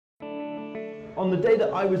On the day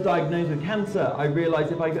that I was diagnosed with cancer, I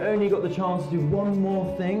realized if I only got the chance to do one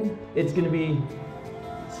more thing, it's going to be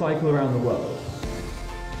cycle around the world.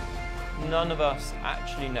 None of us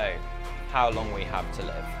actually know how long we have to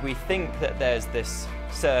live. We think that there's this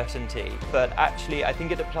certainty, but actually I think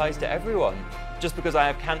it applies to everyone. Just because I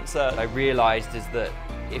have cancer, I realized is that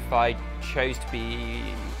if I chose to be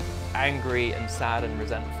angry and sad and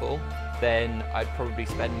resentful, then I'd probably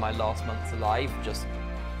spend my last months alive just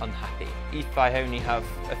unhappy. If I only have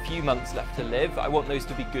a few months left to live, I want those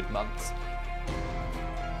to be good months.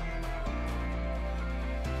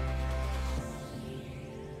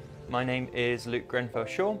 My name is Luke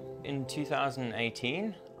Grenfell-Shaw. In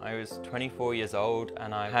 2018, I was 24 years old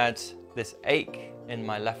and I had this ache in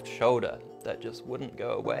my left shoulder that just wouldn't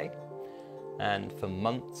go away. And for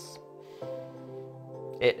months,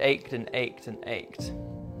 it ached and ached and ached.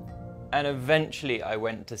 And eventually I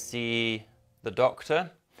went to see the doctor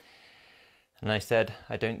and I said,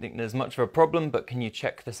 I don't think there's much of a problem, but can you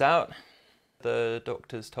check this out? The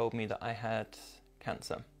doctors told me that I had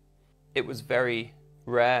cancer. It was very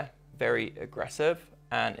rare, very aggressive,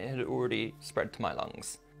 and it had already spread to my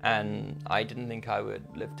lungs. And I didn't think I would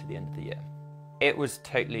live to the end of the year. It was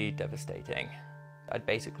totally devastating. I'd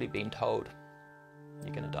basically been told,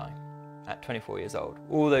 you're gonna die at 24 years old.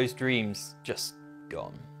 All those dreams just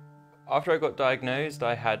gone. After I got diagnosed,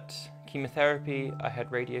 I had chemotherapy, I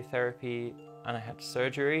had radiotherapy, and I had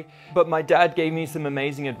surgery. But my dad gave me some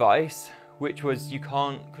amazing advice, which was you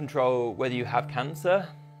can't control whether you have cancer,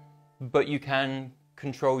 but you can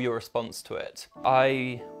control your response to it.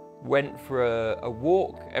 I went for a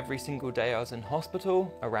walk every single day I was in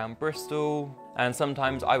hospital around Bristol, and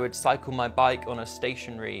sometimes I would cycle my bike on a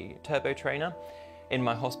stationary turbo trainer in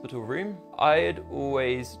my hospital room. I had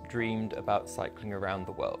always dreamed about cycling around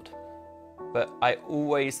the world, but I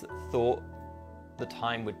always thought the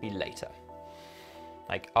time would be later.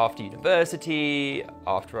 Like after university,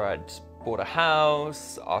 after I'd bought a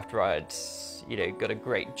house, after I'd, got a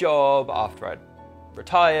great job, after I'd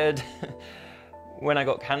retired. When I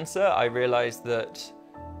got cancer, I realized that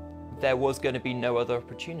there was going to be no other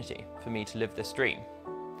opportunity for me to live this dream.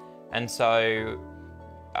 And so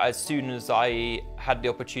as soon as I had the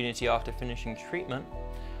opportunity after finishing treatment,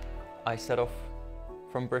 I set off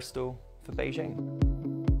from Bristol for Beijing.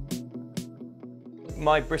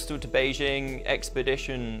 My Bristol to Beijing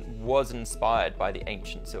expedition was inspired by the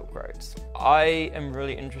ancient Silk Roads. I am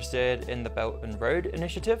really interested in the Belt and Road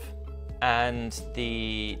Initiative and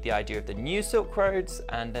the idea of the new Silk Roads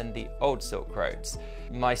and then the old Silk Roads.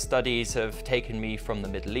 My studies have taken me from the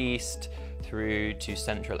Middle East through to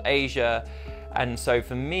Central Asia, and so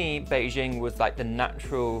for me, Beijing was like the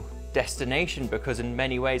natural destination because in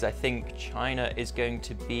many ways I think China is going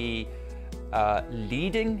to be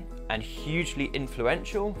leading and hugely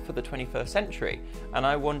influential for the 21st century. And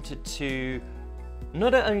I wanted to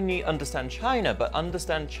not only understand China, but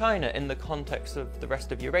understand China in the context of the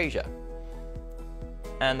rest of Eurasia.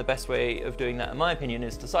 And the best way of doing that, in my opinion,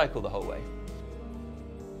 is to cycle the whole way.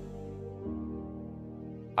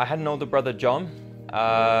 I had an older brother, John,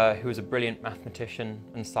 who was a brilliant mathematician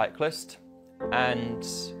and cyclist. And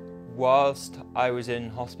whilst I was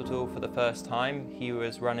in hospital for the first time, he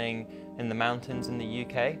was running in the mountains in the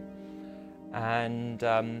UK. And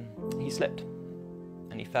he slipped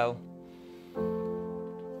and he fell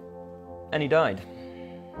and he died.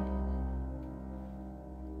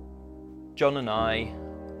 John and I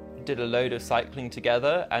did a load of cycling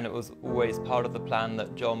together, and it was always part of the plan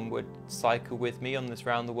that John would cycle with me on this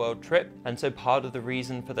round the world trip. And so part of the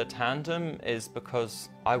reason for the tandem is because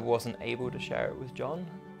I wasn't able to share it with John,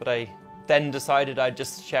 but I then decided I'd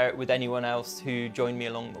just share it with anyone else who joined me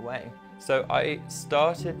along the way. So I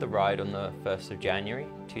started the ride on the 1st of January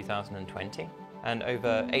 2020, and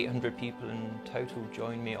over 800 people in total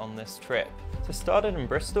joined me on this trip. So I started in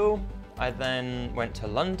Bristol, I then went to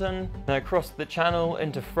London, then I crossed the Channel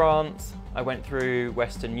into France, I went through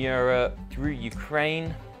Western Europe, through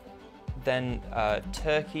Ukraine, then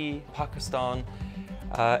Turkey, Pakistan,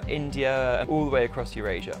 India, all the way across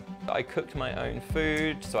Eurasia. I cooked my own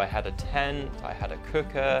food, so I had a tent, I had a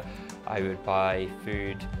cooker, I would buy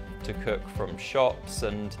food to cook from shops,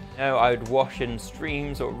 and I would wash in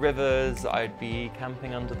streams or rivers, I'd be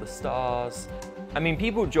camping under the stars. I mean,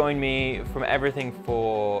 people join me from everything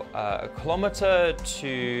for a kilometre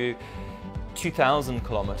to 2,000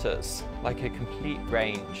 kilometres, like a complete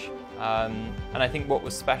range. And I think what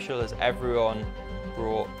was special is everyone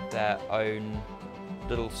brought their own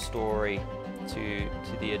little story to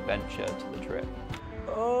the adventure, to the trip.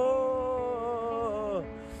 Oh,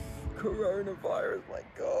 coronavirus, my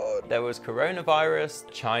God. There was coronavirus,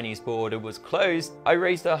 the Chinese border was closed. I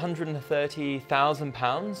raised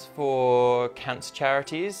 £130,000 for cancer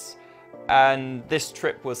charities, and this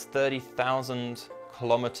trip was 30,000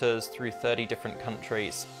 kilometers through 30 different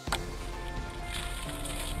countries.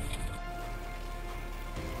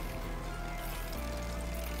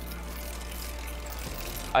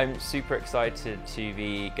 I'm super excited to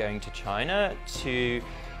be going to China to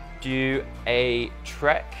do a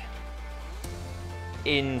trek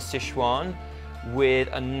in Sichuan with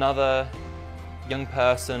another young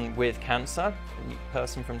person with cancer, a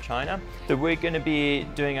person from China. So we're going to be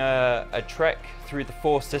doing a trek through the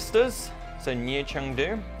Four Sisters, so near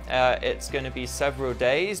Chengdu. It's going to be several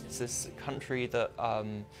days. It's this country that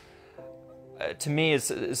to me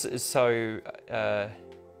is so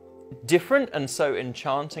different and so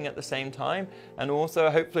enchanting at the same time, and also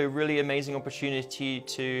hopefully a really amazing opportunity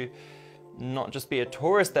to not just be a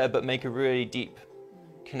tourist there, but make a really deep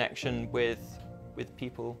connection with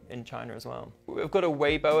people in China as well. We've got a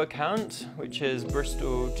Weibo account, which is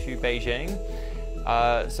Bristol to Beijing,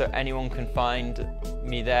 so anyone can find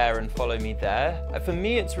me there and follow me there. For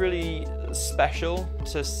me, it's really special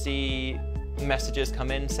to see messages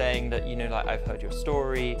come in saying that, you know, like, I've heard your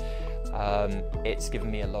story, it's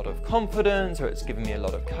given me a lot of confidence, or it's given me a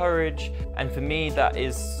lot of courage. And for me, that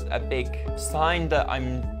is a big sign that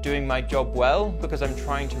I'm doing my job well, because I'm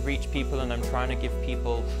trying to reach people and I'm trying to give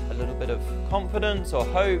people a little bit of confidence or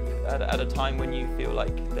hope at a time when you feel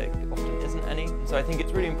like there often isn't any. So I think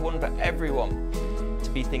it's really important for everyone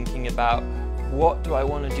to be thinking about, what do I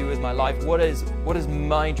want to do with my life? What is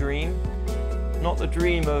my dream? Not the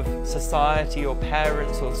dream of society or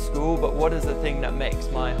parents or school, but what is the thing that makes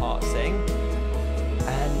my heart sing?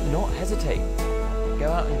 And not hesitate.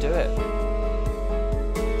 Go out and do it.